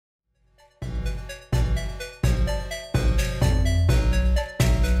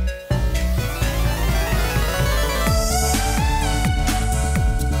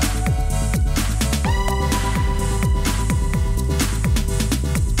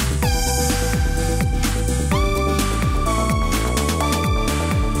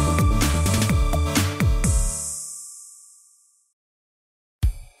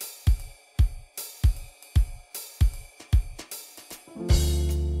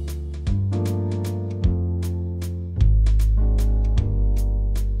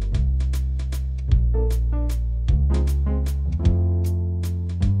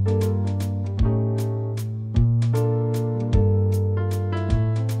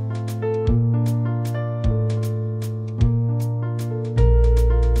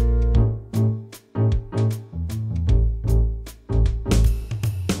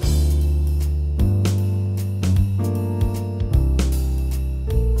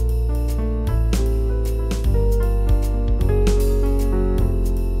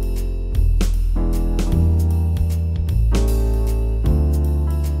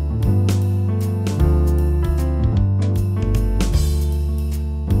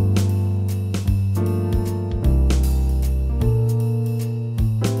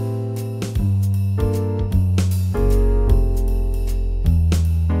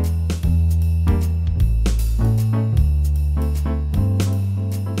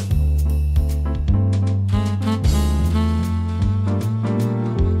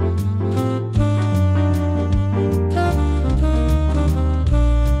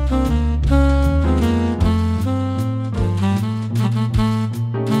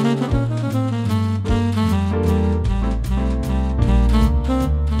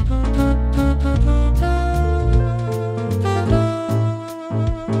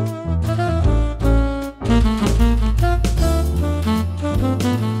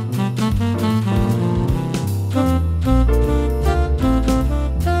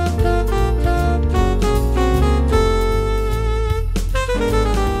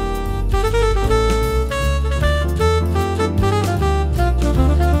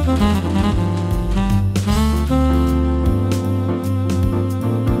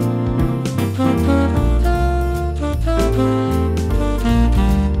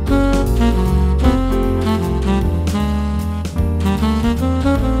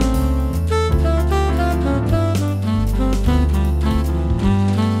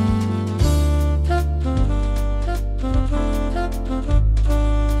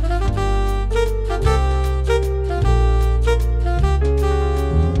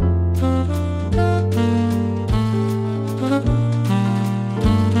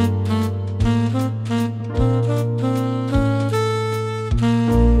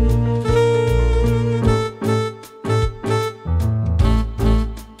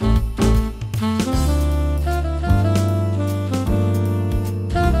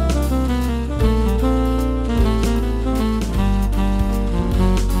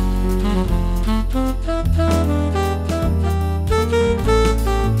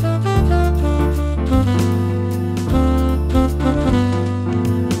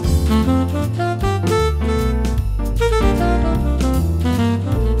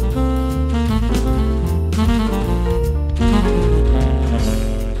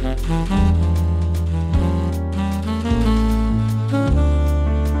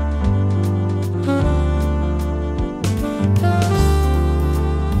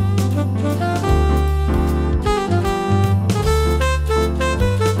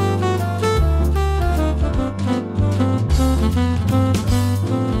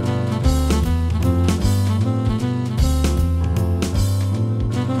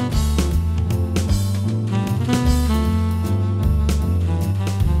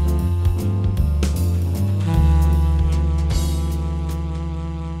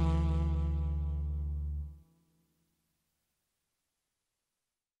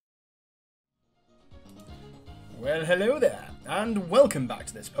hello there, and welcome back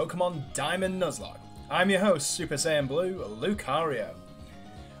to this Pokemon Diamond Nuzlocke. I'm your host, Super Saiyan Blue, Lucario.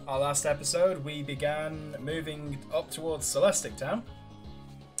 Our last episode, we began moving up towards Celestic Town.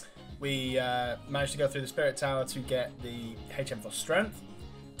 We managed to go through the Spirit Tower to get the HM for Strength.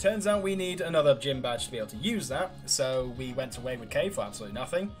 Turns out we need another gym badge to be able to use that, so we went to Wayward Cave for absolutely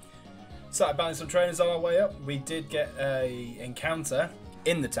nothing. Started battling some trainers on our way up. We did get an encounter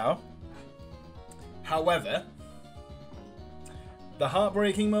in the tower. However, the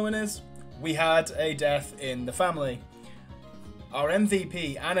heartbreaking moment is, we had a death in the family. Our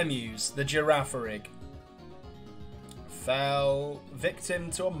MVP, Animuse, the Girafarig, fell victim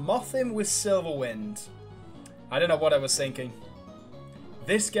to a Mothim with Silverwind. I don't know what I was thinking.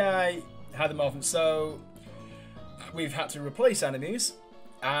 This guy had the Mothim, so we've had to replace Animuse.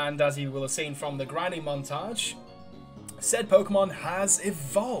 And as you will have seen from the grinding montage, said Pokemon has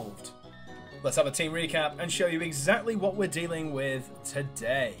evolved. Let's have a team recap and show you exactly what we're dealing with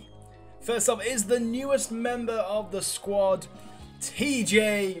today. First up is the newest member of the squad,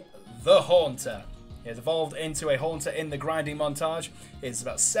 TJ the Haunter. He has evolved into a Haunter in the grinding montage. He's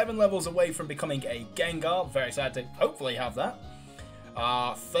about 7 levels away from becoming a Gengar. Very excited to hopefully have that.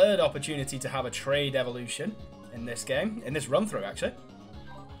 Our third opportunity to have a trade evolution in this game, in this run through actually.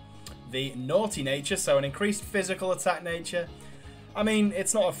 The Naughty Nature, so an increased physical attack nature. I mean,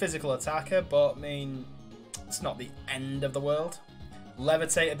 it's not a physical attacker, but I mean, it's not the end of the world.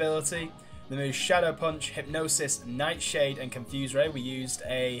 Levitate ability. The moves Shadow Punch, Hypnosis, Nightshade, and Confuse Ray. We used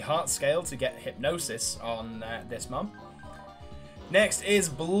a Heart Scale to get Hypnosis on this mom. Next is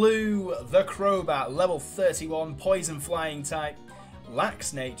Blue the Crobat, level 31, Poison Flying type,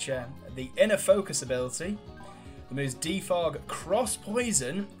 Lax Nature, the Inner Focus ability. The moves Defog, Cross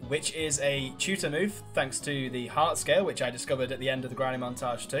Poison, which is a tutor move, thanks to the Heart Scale, which I discovered at the end of the grinding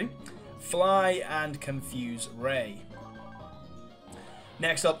montage too. Fly and Confuse Ray.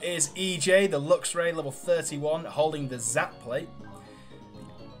 Next up is EJ, the Luxray, level 31, holding the Zap Plate.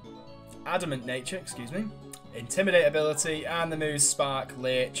 Adamant Nature, excuse me. Intimidate ability, and the moves Spark,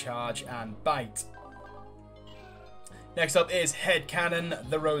 Leer, Charge, and Bite. Next up is Head Cannon,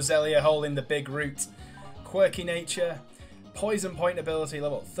 the Roselia, holding the Big Root. Quirky Nature, Poison Point ability,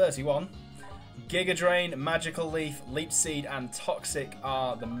 level 31. Giga Drain, Magical Leaf, Leap Seed, and Toxic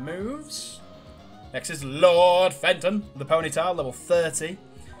are the moves. Next is Lord Fenton, the Ponytail, level 30.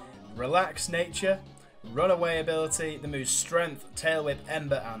 Relax Nature, Runaway ability, the moves Strength, Tail Whip,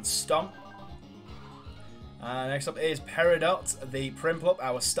 Ember, and Stomp. Next up is Peridot, the Prinplup,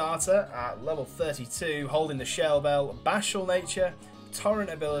 our starter, at level 32, holding the Shell Bell. Bashful Nature, Torrent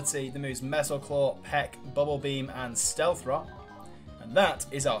ability, the moves Metal Claw, Peck, Bubble Beam, and Stealth Rock. And that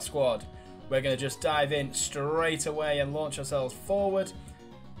is our squad. We're going to just dive in straight away and launch ourselves forward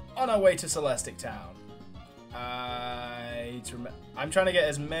on our way to Celestic Town. I'm trying to get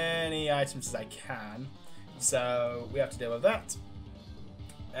as many items as I can, so we have to deal with that.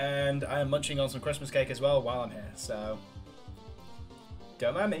 And I am munching on some Christmas cake as well while I'm here, so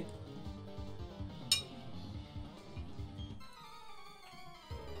don't mind me.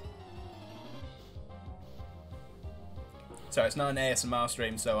 So it's not an ASMR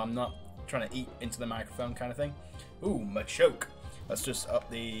stream, so I'm not trying to eat into the microphone kind of thing. Ooh, Machoke. Let's just up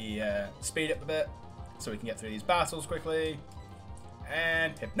the speed up a bit so we can get through these battles quickly.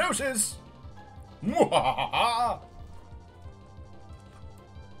 And Hypnosis!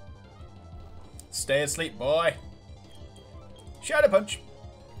 Stay asleep, boy. Shadow Punch.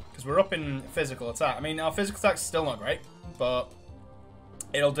 Because we're up in physical attack. I mean, our physical attack's still not great, but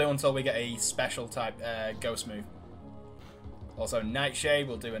it'll do until we get a special type ghost move. Also, Nightshade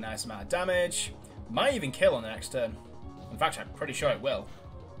will do a nice amount of damage. Might even kill on the next turn. In fact, I'm pretty sure it will.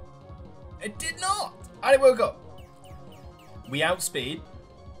 It did not! And it woke up. We outspeed.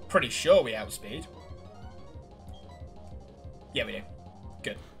 Pretty sure we outspeed. Yeah, we do.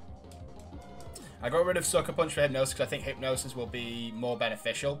 Good. I got rid of Sucker Punch for Hypnosis because I think Hypnosis will be more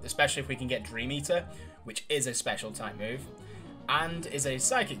beneficial, especially if we can get Dream Eater, which is a special type move, and is a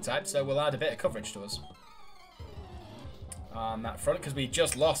Psychic type, so we'll add a bit of coverage to us on that front, because we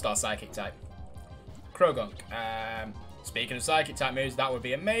just lost our Psychic type. Krogunk. Speaking of Psychic type moves, that would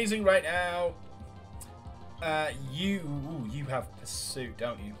be amazing right now. You have Pursuit,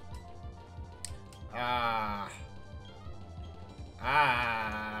 don't you?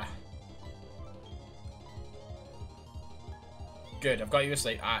 Good, I've got you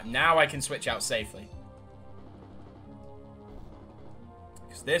asleep. Now I can switch out safely.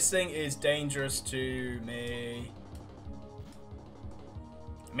 Because this thing is dangerous to me.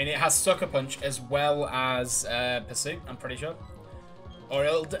 I mean, it has Sucker Punch as well as Pursuit, I'm pretty sure. Or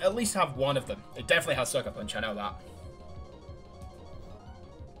it'll at least have one of them. It definitely has Sucker Punch, I know that.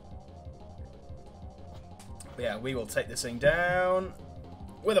 But yeah, we will take this thing down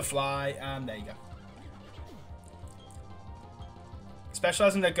with a fly, and there you go.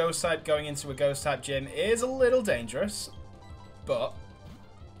 Specializing a ghost type going into a ghost type gym is a little dangerous, but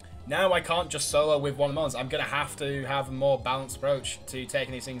now I can't just solo with one mons. I'm going to have a more balanced approach to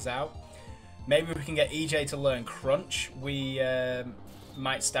taking these things out. Maybe we can get EJ to learn Crunch. We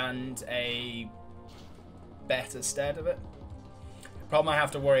might stand a better stead of it. The problem I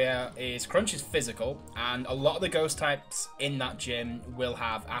have to worry about is Crunch is physical, and a lot of the ghost types in that gym will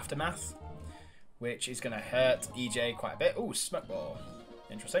have Aftermath, which is going to hurt EJ quite a bit. Ooh, Smoke Ball.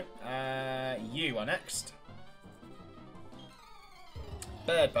 Interesting. You are next.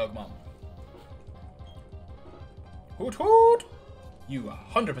 Bird Pokemon. Hoot hoot! You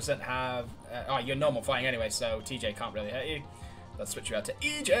 100% have... oh, you're normal flying anyway, so TJ can't really hurt you. Let's switch you out to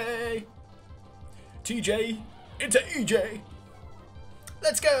EJ! TJ into EJ!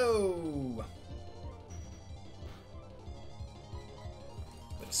 Let's go!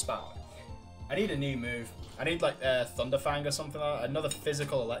 With a Spout. I need a new move. I need like Thunderfang or something like that. Another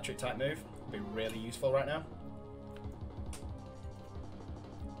physical electric type move. Would be really useful right now.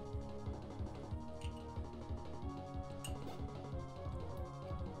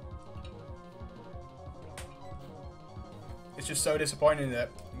 It's just so disappointing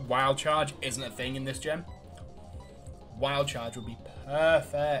that Wild Charge isn't a thing in this gem. Wild Charge would be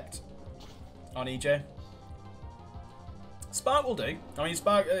perfect on EJ. Spark will do. I mean,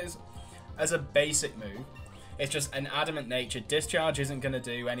 Spark is, as a basic move, it's just an adamant nature. Discharge isn't going to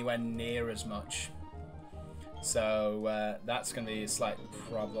do anywhere near as much. So that's going to be a slight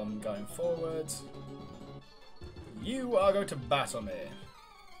problem going forward. You are going to battle me.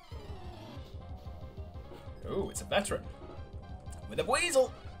 Ooh, it's a veteran. With a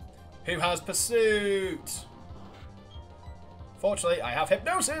Weasel, who has Pursuit. Fortunately, I have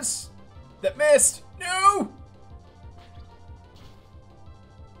Hypnosis. That missed. No!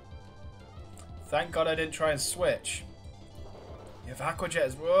 Thank God I didn't try and switch. You have Aqua Jet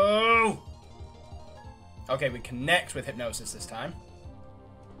as well. Okay, we connect with Hypnosis this time.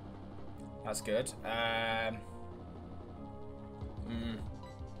 That's good.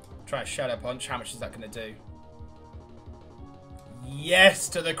 Try a Shadow Punch. How much is that going to do? Yes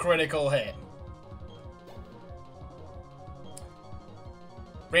to the critical hit.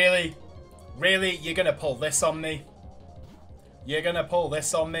 Really? Really? You're going to pull this on me? You're going to pull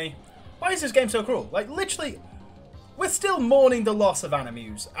this on me? Why is this game so cruel? Like, literally, we're still mourning the loss of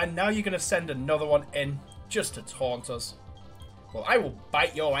Animuse, and now you're going to send another one in just to taunt us. Well, I will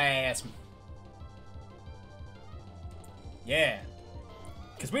bite your ass. Yeah.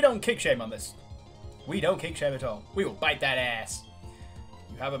 Because we don't kick shame on this. We don't kick shame at all. We will bite that ass.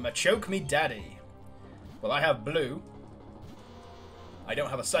 You have a Machoke me daddy. Well, I have blue. I don't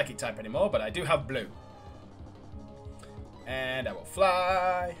have a psychic type anymore, but I do have blue. And I will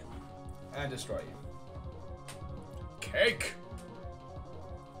fly and destroy you. Cake!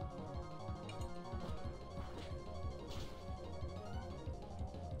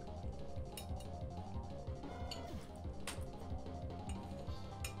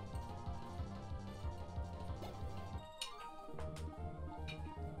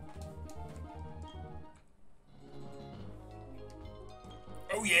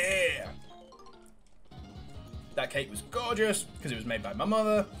 Oh yeah! That cake was gorgeous because it was made by my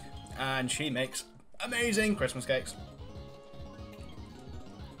mother, and she makes amazing Christmas cakes.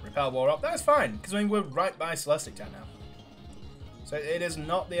 Repel wore up. That's fine because I mean we're right by Celestic Town now, so it is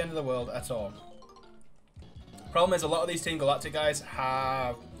not the end of the world at all. Problem is a lot of these Team Galactic guys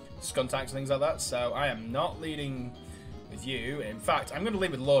have Skuntax and things like that, so I am not leading with you. In fact, I'm going to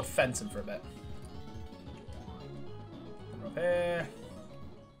lead with Lord Fenton for a bit. Up here.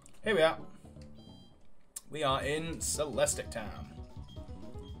 Here we are. We are in Celestic Town.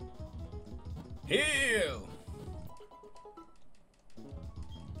 Heal!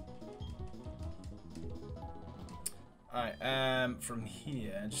 Alright, from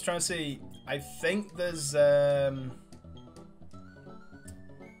here, I'm just trying to see. I think there's some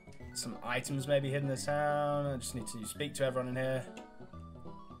items maybe hidden in the town. I just need to speak to everyone in here.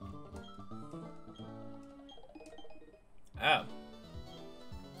 Oh.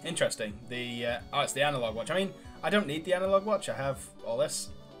 Interesting. Oh, it's the analog watch. I mean, I don't need the analog watch. I have all this.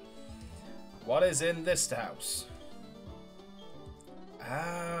 What is in this house?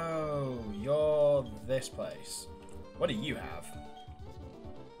 Oh, you're this place. What do you have?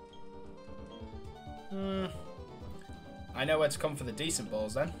 I know where to come for the decent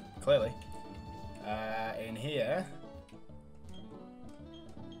balls then, clearly. In here.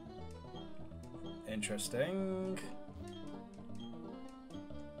 Interesting.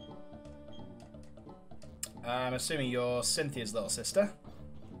 I'm assuming you're Cynthia's little sister.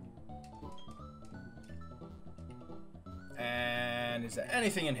 And is there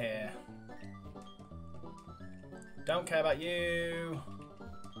anything in here? Don't care about you.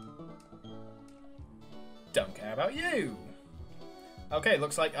 Don't care about you. Okay,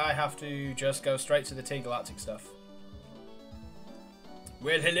 looks like I have to just go straight to the T-Galactic stuff.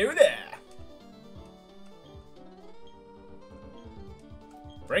 Well, hello there.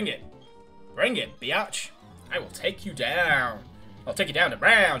 Bring it. Bring it, biatch. I will take you down. I'll take you down to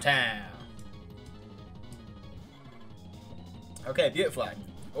Brown Town. Okay, beautiful.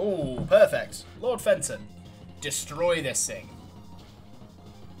 Oh, perfect. Lord Fenton. Destroy this thing.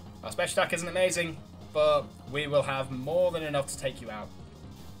 Our special attack isn't amazing, but we will have more than enough to take you out.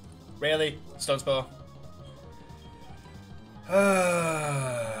 Really? Stone Spore?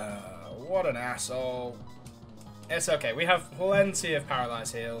 What an asshole. It's okay, we have plenty of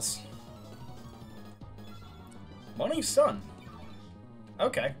paralyzed heals. Morning Sun.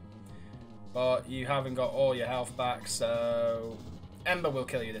 Okay. But you haven't got all your health back, so Ember will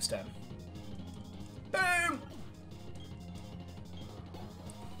kill you this turn. Boom!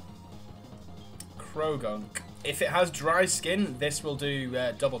 Krogunk. If it has dry skin, this will do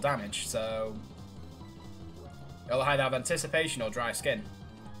double damage, so it'll either have anticipation or dry skin.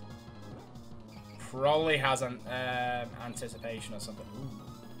 Probably has an anticipation or something. Ooh.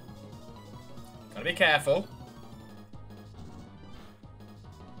 Gotta be careful.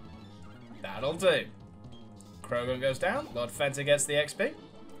 That'll do. Krogunk goes down. Lord Fenton gets the XP.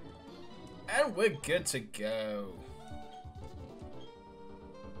 And we're good to go.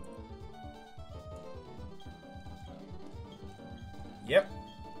 Yep.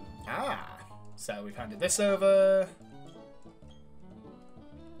 Ah. So we've handed this over.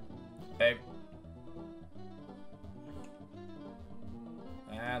 Boom.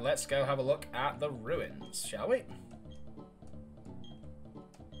 Let's go have a look at the ruins, shall we?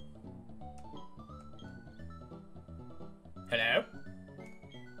 Hello?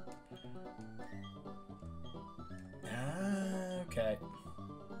 Okay.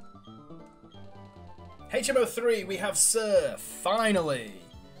 HMO3, we have Sir, finally!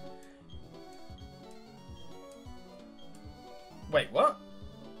 Wait, what?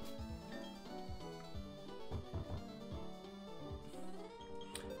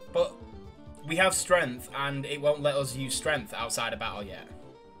 But we have strength, and it won't let us use strength outside of battle yet.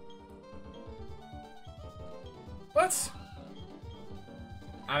 What?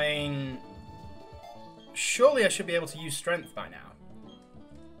 I mean, surely I should be able to use strength by now.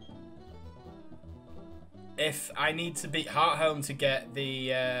 If I need to beat Hearthome to get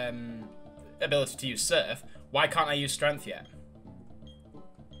the ability to use Surf, why can't I use strength yet?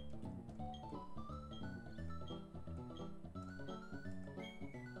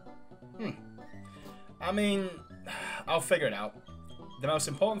 I mean, I'll figure it out. The most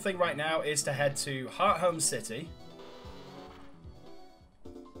important thing right now is to head to Hearthome City.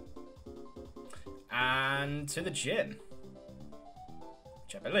 And to the gym.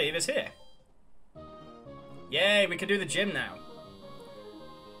 Which I believe is here. Yay, we can do the gym now.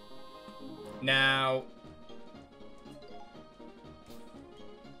 Now,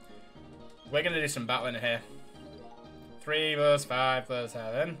 we're going to do some battling here. 3 plus 5 plus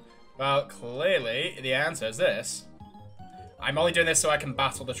 7. Well, clearly, the answer is this. I'm only doing this so I can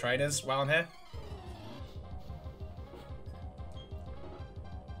battle the trainers while I'm here.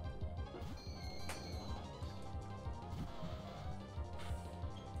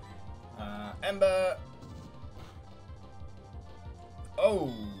 Ember.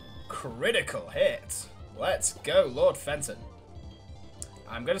 Oh, critical hit. Let's go, Lord Fenton.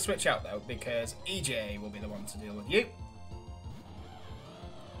 I'm going to switch out, though, because EJ will be the one to deal with you.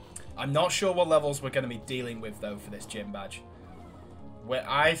 I'm not sure what levels we're going to be dealing with, though, for this gym badge.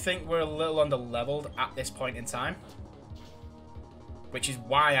 I think we're a little under-leveled at this point in time. Which is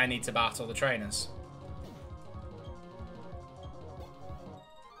why I need to battle the trainers.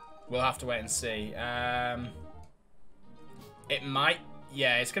 We'll have to wait and see. It might...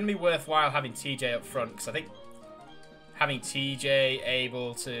 Yeah, it's going to be worthwhile having TJ up front, because I think having TJ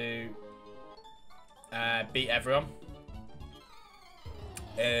able to beat everyone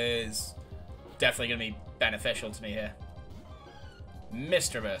is definitely going to be beneficial to me here.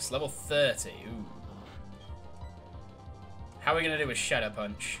 Mischievous, level 30. Ooh. How are we going to do with Shadow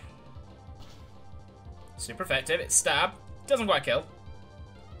Punch? Super effective. It's stab. Doesn't quite kill.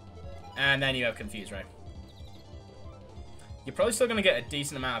 And then you have Confuse Ray. You're probably still going to get a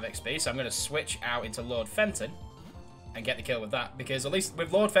decent amount of XP, so I'm going to switch out into Lord Fenton and get the kill with that, because at least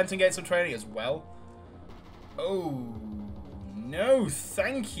with Lord Fenton getting some training as well. Oh, no,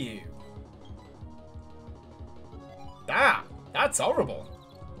 thank you. That's horrible.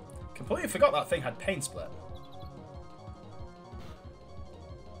 Completely forgot that thing had pain split.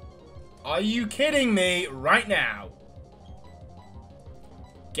 Are you kidding me right now?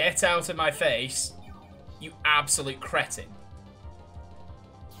 Get out of my face, you absolute cretin.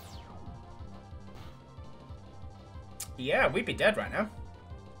 Yeah, we'd be dead right now.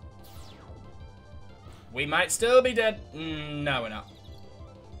 We might still be dead. No, we're not.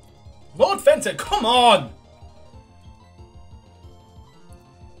 Lord Fenton, come on!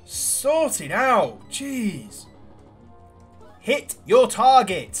 Sort it out. Jeez. Hit your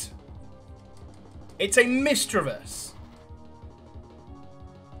target. It's a Mischievous.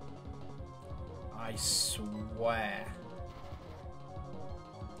 I swear.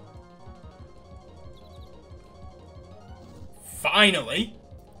 Finally.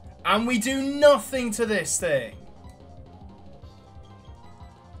 And we do nothing to this thing.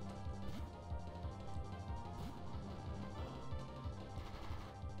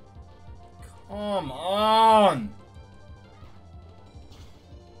 Come on.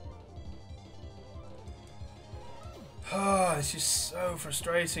 Oh, it's just so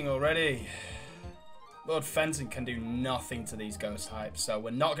frustrating already. Lord Fenton can do nothing to these ghost types, so we're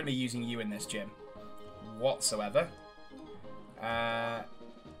not going to be using you in this gym whatsoever.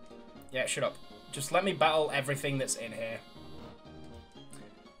 Yeah, shut up. Just let me battle everything that's in here.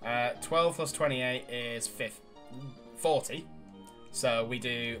 12 plus 28 is 40. So we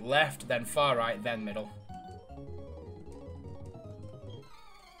do left, then far right, then middle.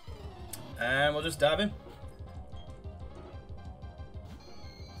 And we'll just dive in.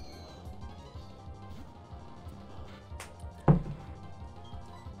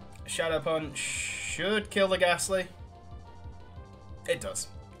 Shadow Punch should kill the Ghastly. It does.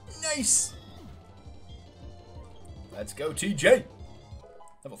 Nice! Let's go, TJ!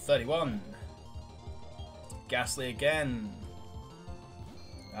 Level 31. Ghastly again.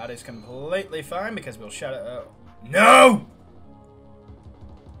 That is completely fine because we'll shadow... No!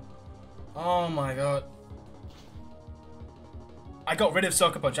 Oh my god. I got rid of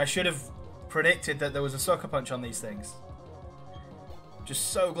Sucker Punch. I should have predicted that there was a Sucker Punch on these things.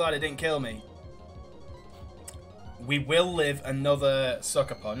 Just so glad it didn't kill me. We will live another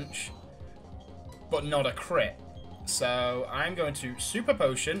Sucker Punch, but not a crit. So I'm going to Super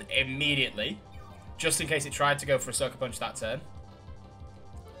Potion immediately, just in case it tried to go for a Sucker Punch that turn.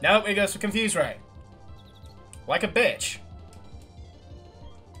 Nope, it goes for Confuse Ray. Like a bitch.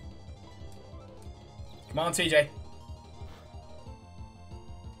 Come on, TJ.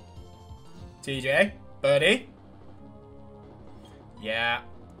 TJ, buddy. Yeah.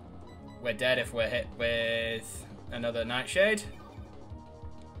 We're dead if we're hit with another Nightshade.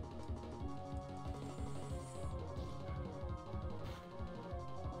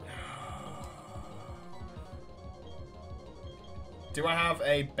 Do I have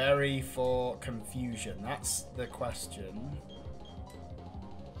a berry for confusion? That's the question.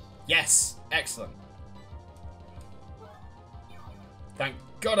 Yes! Excellent. Thank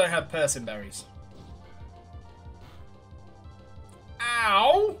God I had Persim berries.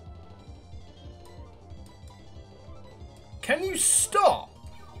 Ow! Can you stop?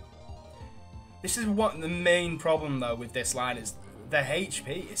 This is what the main problem though with this line is. The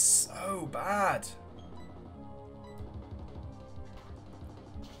HP is so bad.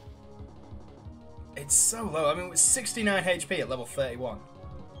 It's so low. I mean, it's 69 HP at level 31.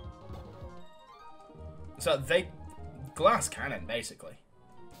 So they... Glass Cannon, basically.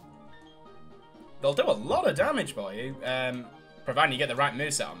 They'll do a lot of damage for you, providing you get the right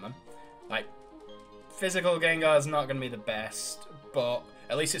moveset on them. Like, physical Gengar's not going to be the best, but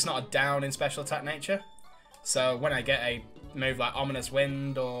at least it's not a down in special attack nature. So when I get a move like Ominous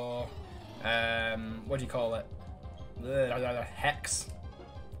Wind or... what do you call it? Hex.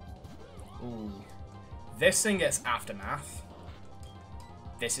 Ooh. This thing gets Aftermath.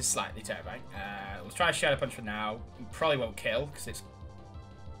 This is slightly terrifying. Let's try Shadow Punch for now. Probably won't kill, because it's...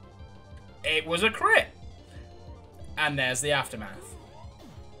 It was a crit! And there's the Aftermath.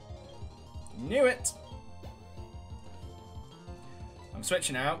 Knew it! I'm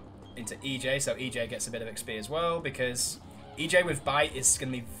switching out into EJ, so EJ gets a bit of XP as well, because EJ with Bite is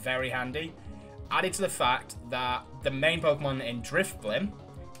going to be very handy. Added to the fact that the main Pokemon in Drifblim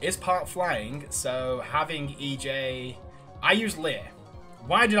is part flying, so having EJ... I use Leer.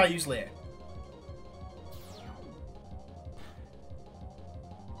 Why did I use Leer?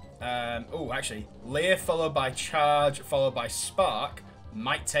 Oh, actually, Leer followed by Charge followed by Spark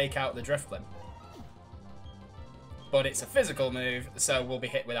might take out the Drifblim. But it's a physical move, so we'll be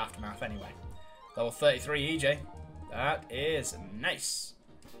hit with Aftermath anyway. Level 33 EJ. That is nice.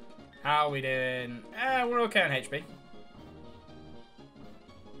 How are we doing? We're okay on HP.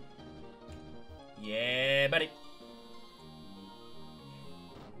 Yeah, buddy.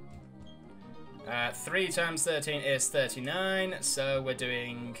 3 times 13 is 39, so we're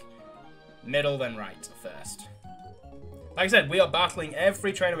doing middle then right first. Like I said, we are battling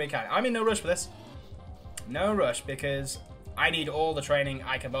every trainer we can. I'm in no rush for this. No rush, because I need all the training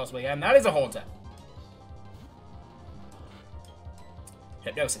I can possibly get, and that is a Haunter.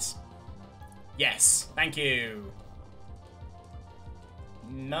 Hypnosis. Yes, thank you.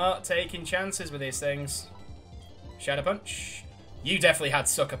 Not taking chances with these things. Shadow Punch. You definitely had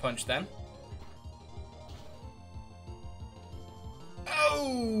Sucker Punch then.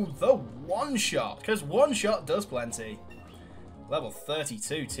 Oh, the one-shot. Because one-shot does plenty. Level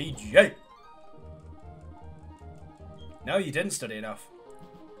 32, TJ. No, you didn't study enough.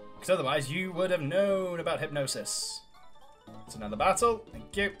 Because otherwise you would have known about Hypnosis. It's another battle.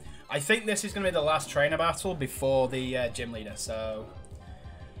 Thank you. I think this is going to be the last trainer battle before the gym leader, so...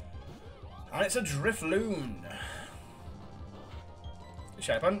 And it's a Drifloon.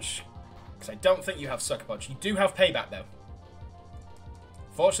 Shadow Punch. Because I don't think you have Sucker Punch. You do have Payback, though.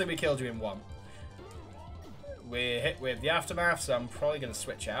 Fortunately, we killed you in one. We're hit with the Aftermath, so I'm probably going to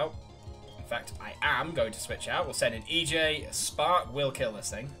switch out. In fact, I am going to switch out. We'll send in EJ. Spark will kill this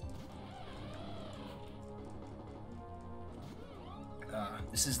thing.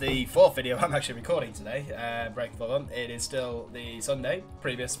 This is the 4th video I'm actually recording today. Breaking for them. It is still the Sunday,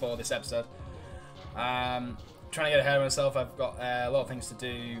 previous for this episode. Trying to get ahead of myself. I've got a lot of things to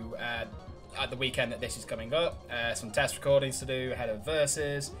do at the weekend that this is coming up. Some test recordings to do ahead of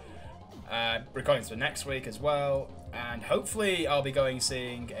Versus. Recordings for next week as well. And hopefully I'll be going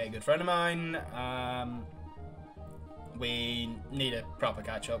seeing a good friend of mine. We need a proper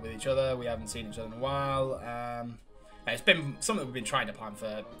catch up with each other. We haven't seen each other in a while. It's been something we've been trying to plan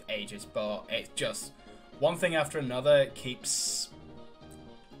for ages, but it's just one thing after another keeps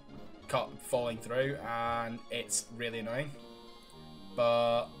falling through, and it's really annoying.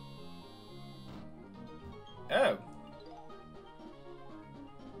 But oh,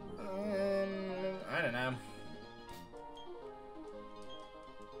 I don't know.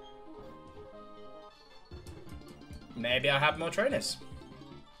 Maybe I have more trainers.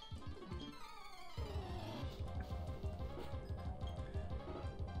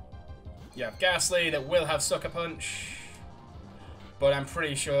 You have Ghastly that will have Sucker Punch, but I'm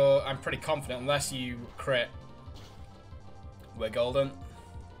pretty confident unless you crit, we're golden.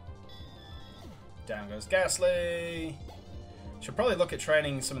 Down goes Ghastly. Should probably look at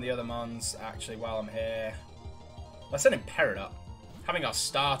training some of the other mons actually while I'm here. Let's send in Peridot. Having our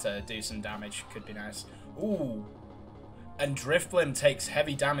starter do some damage could be nice. Ooh, and Drifblim takes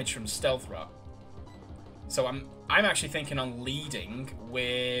heavy damage from Stealth Rock. So I'm actually thinking on leading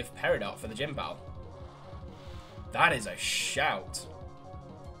with Peridot for the gym battle. That is a shout.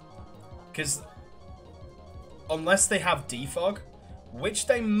 Because unless they have Defog, which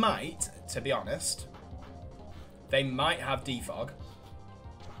they might, to be honest, they might have Defog.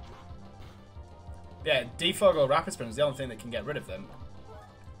 Yeah, Defog or Rapid Spin is the only thing that can get rid of them.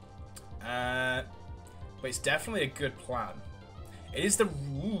 But it's definitely a good plan. It is the...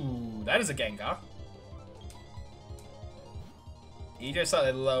 Ooh, that is a Gengar. EJ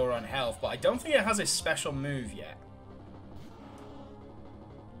slightly lower on health, but I don't think it has a special move yet.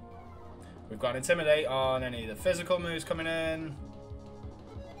 We've got Intimidate on any of the physical moves coming in.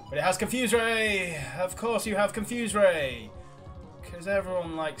 But it has Confuse Ray! Of course you have Confuse Ray! Because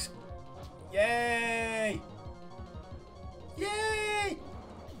everyone likes... Yay! Yay!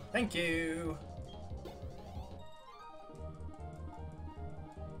 Thank you!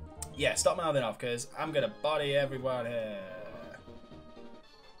 Yeah, stop mouthing off, because I'm going to body everyone here.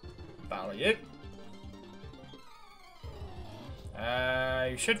 Battle you.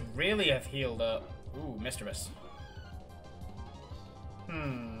 You should really have healed up. Ooh, Mischievous.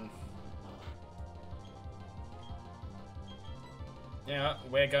 You know what?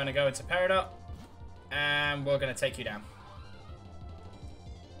 We're going to go into Peridot, and we're going to take you down.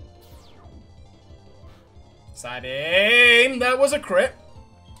 Psybeam! That was a crit.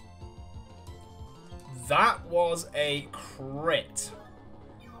 That was a crit.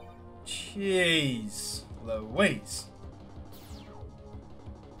 Jeez Louise.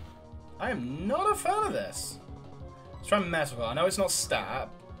 I am not a fan of this. Let's try and mess with it. I know it's not stat,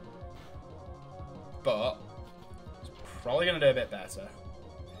 but it's probably going to do a bit better.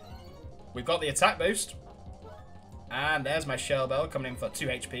 We've got the attack boost. And there's my Shell Bell coming in for 2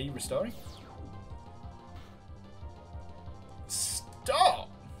 HP restoring. Stop!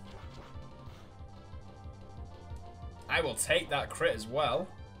 I will take that crit as well.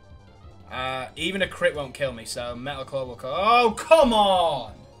 Even a crit won't kill me, so Metal Claw will call. Oh, come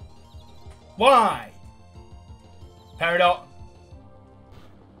on! Why? Peridot.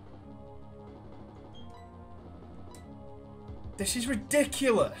 This is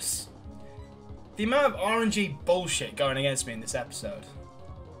ridiculous. The amount of RNG bullshit going against me in this episode.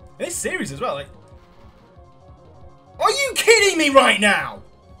 In this series as well, like... Are you kidding me right now?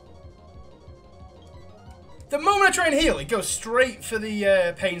 The moment I try and heal, it goes straight for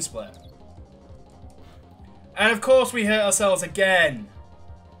the pain split. And of course we hurt ourselves again.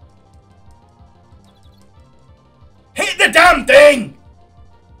 Hit the damn thing!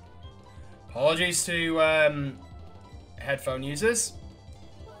 Apologies to headphone users.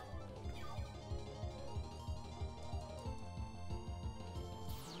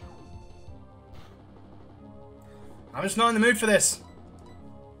 I'm just not in the mood for this.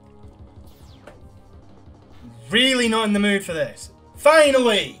 Really not in the mood for this.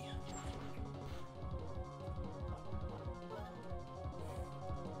 Finally!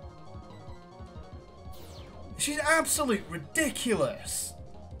 She's absolutely ridiculous.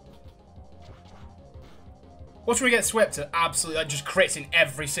 Watch when we get swept to absolutely like, just crits in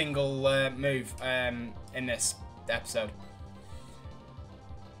every single move in this episode.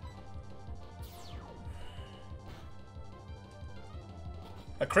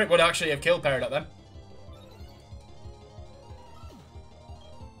 A crit would actually have killed Peridot then.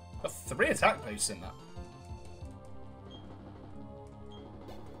 Got 3 attack boosts in that.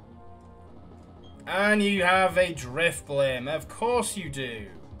 And you have a Drift Blim. Of course you do.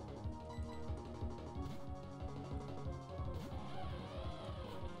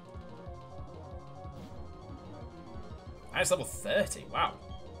 That's level 30. Wow.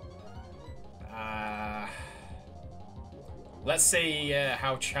 Let's see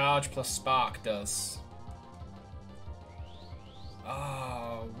how Charge plus Spark does.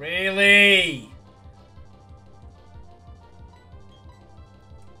 Oh, really?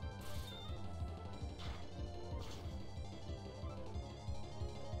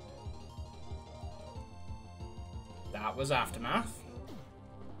 That was Aftermath.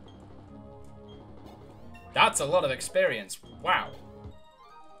 That's a lot of experience. Wow.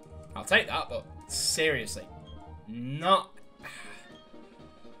 I'll take that, but seriously. Not...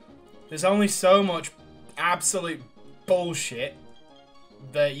 There's only so much absolute bullshit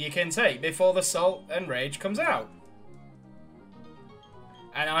that you can take before the Salt and Rage comes out.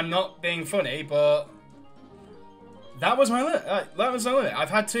 And I'm not being funny, but... That was my limit. That was my limit. I've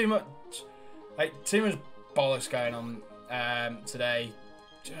had too much bollocks going on today.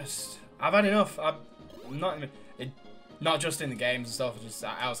 Just... I've had enough. I'm not even... Not just in the games and stuff, just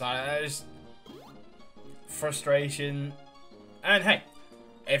outside. Just frustration. And hey,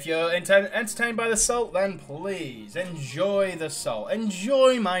 if you're entertained by the Salt, then please enjoy the Salt.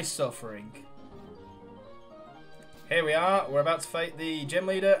 Enjoy my suffering. Here we are. We're about to fight the gym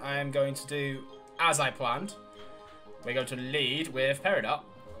leader. I am going to do as I planned. We're going to lead with Peridot.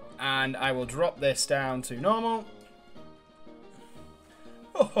 And I will drop this down to normal.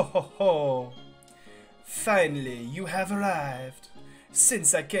 Ho ho ho ho. Finally, you have arrived.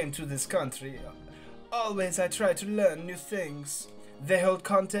 Since I came to this country, always I try to learn new things. They hold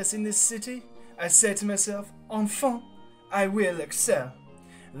contests in this city. I say to myself, enfant, I will excel.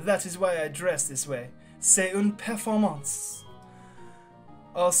 That is why I dress this way. C'est une performance.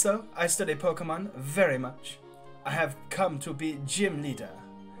 Also, I study Pokemon very much. I have come to be gym leader.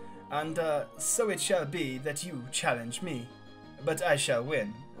 And so it shall be that you challenge me. But I shall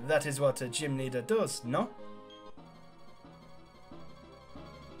win. That is what a gym leader does, no?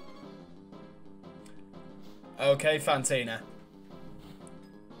 Okay, Fantina.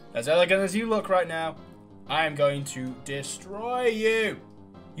 As elegant as you look right now, I am going to destroy you.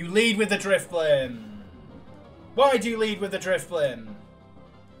 You lead with the Drift Blim. Why do you lead with the Drift Blim?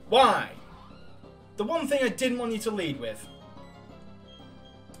 Why? The one thing I didn't want you to lead with.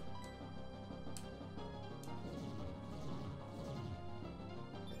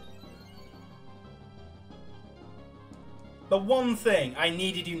 The one thing I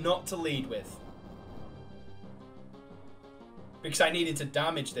needed you not to lead with. Because I needed to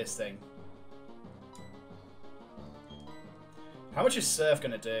damage this thing. How much is Surf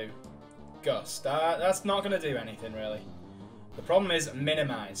going to do? Gust. That's not going to do anything, really. The problem is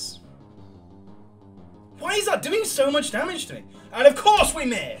Minimize. Why is that doing so much damage to me? And of course we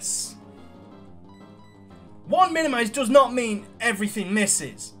miss! One Minimize does not mean everything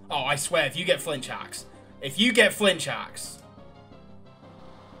misses. Oh, I swear, if you get Flinch Hacks. If you get Flinch Hacks.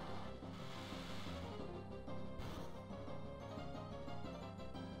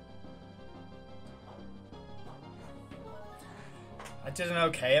 I did an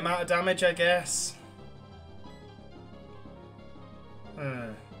okay amount of damage, I guess.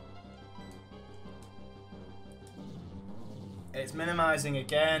 It's minimizing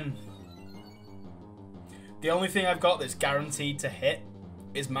again. The only thing I've got that's guaranteed to hit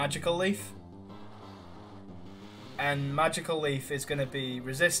is Magical Leaf. And Magical Leaf is going to be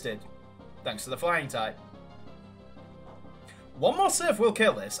resisted, thanks to the Flying type. One more Surf will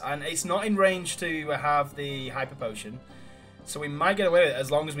kill this, and it's not in range to have the Hyper Potion. So we might get away with it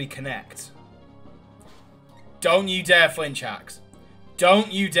as long as we connect. Don't you dare flinch hacks.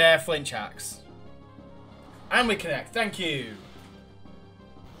 Don't you dare flinch hacks. And we connect. Thank you.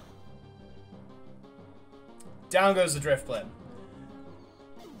 Down goes the Drifblim.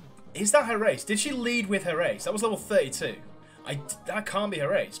 Is that her race? Did she lead with her race? That was level 32. That can't be her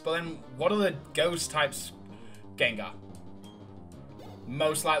race. But then, what are the ghost types? Gengar.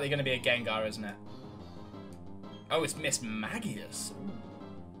 Most likely going to be a Gengar, isn't it? Oh, it's Miss Magius. Ooh.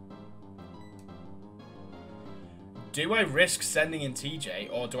 Do I risk sending in TJ,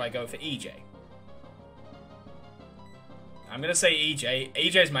 or do I go for EJ? I'm going to say EJ.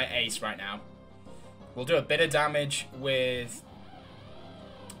 EJ's my ace right now. We'll do a bit of damage with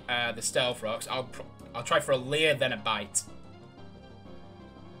the Stealth Rocks. I'll try for a Leer, then a Bite.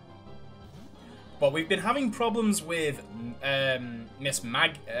 But we've been having problems with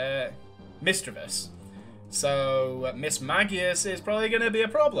Misdreavus. So Miss Magius is probably going to be a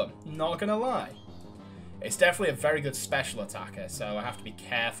problem. Not going to lie. It's definitely a very good special attacker, so I have to be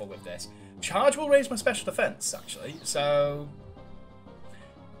careful with this. Charge will raise my special defense, actually. So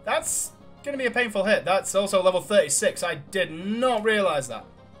that's going to be a painful hit. That's also level 36. I did not realize that.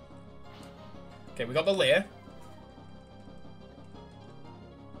 Okay, we got the Leer.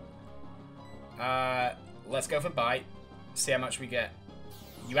 Let's go for Bite. See how much we get.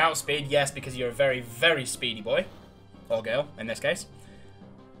 You outspeed, yes, because you're a very, very speedy boy. Or girl, in this case.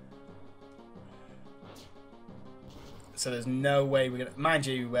 So there's no way we're gonna... Mind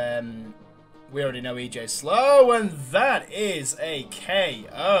you, we already know EJ's slow, and that is a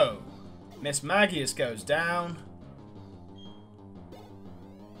KO. Miss Magius goes down.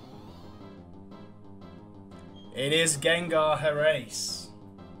 It is Gengar her ace.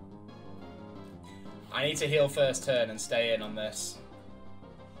 I need to heal first turn and stay in on this.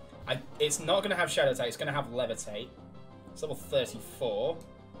 It's not going to have Shadow Attack, it's going to have Levitate. It's level 34.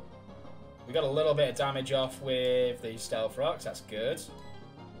 We got a little bit of damage off with the Stealth Rocks, that's good.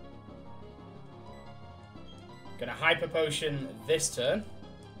 Gonna Hyper Potion this turn.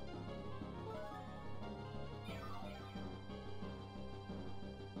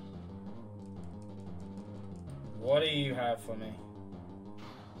 What do you have for me?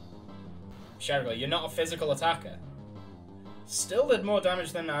 Shadow Glare, you're not a physical attacker. Still did more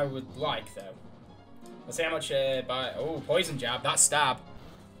damage than I would like, though. Let's see how much by... Oh, Poison Jab, that's stab.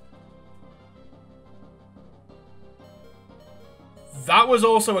 That was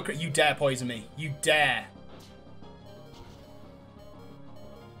also a... You dare poison me. You dare.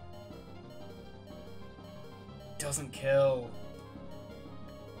 Doesn't kill.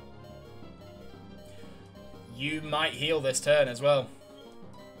 You might heal this turn as well.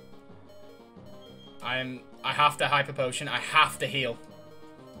 I have to Hyper Potion. I have to heal.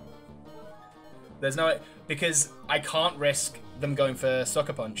 There's no... Because I can't risk them going for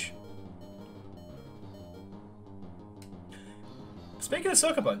Sucker Punch. Speaking of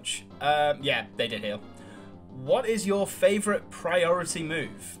Sucker Punch, yeah, they did heal. What is your favourite priority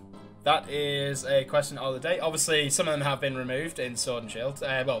move? That is a question of the day. Obviously, some of them have been removed in Sword and Shield.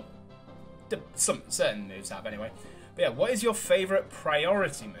 Well, some certain moves have anyway. But yeah, what is your favourite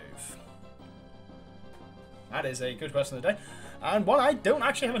priority move? That is a good question of the day. And one I don't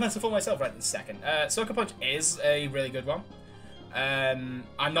actually have an answer for myself right this second. Sucker Punch is a really good one.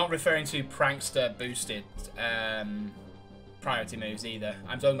 I'm not referring to Prankster boosted priority moves either.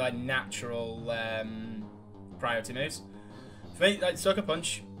 I'm talking about natural priority moves. For me, like Sucker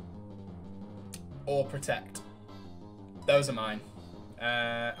Punch or Protect. Those are mine.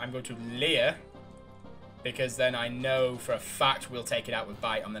 I'm going to Leer, because then I know for a fact we'll take it out with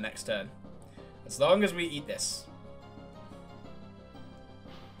Bite on the next turn. As long as we eat this.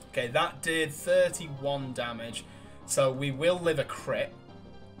 Okay, that did 31 damage. So we will live a crit.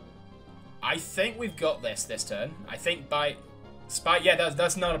 I think we've got this turn. I think Bite... Spite, yeah,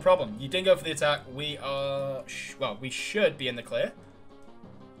 that's not a problem. You didn't go for the attack. We are... Well, we should be in the clear.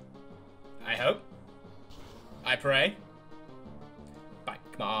 I hope. I pray. Bite,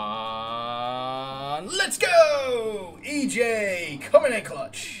 come on. Let's go! EJ, coming in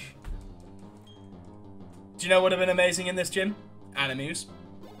clutch. Do you know what would have been amazing in this gym? Animus.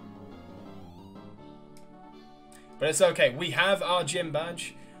 But it's okay. We have our gym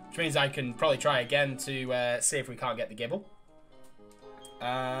badge, which means I can probably try again to see if we can't get the Gibble.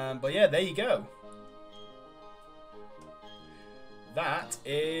 But yeah, there you go. that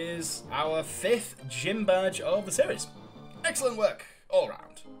is our 5th gym badge of the series. Excellent work all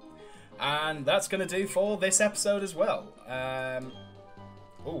round. And that's going to do for this episode as well.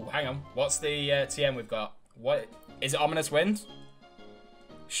 Oh, hang on. What's the TM we've got? What is it? Ominous Wind?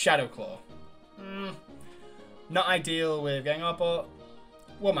 Shadow Claw. Not ideal with getting up, but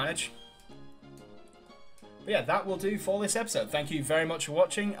we'll manage. But yeah, that will do for this episode. Thank you very much for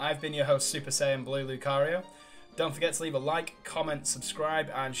watching. I've been your host, Super Saiyan Blue Lucario. Don't forget to leave a like, comment, subscribe,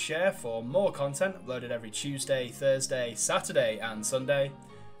 and share for more content uploaded every Tuesday, Thursday, Saturday, and Sunday.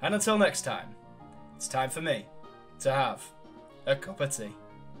 And until next time, it's time for me to have a cup of tea.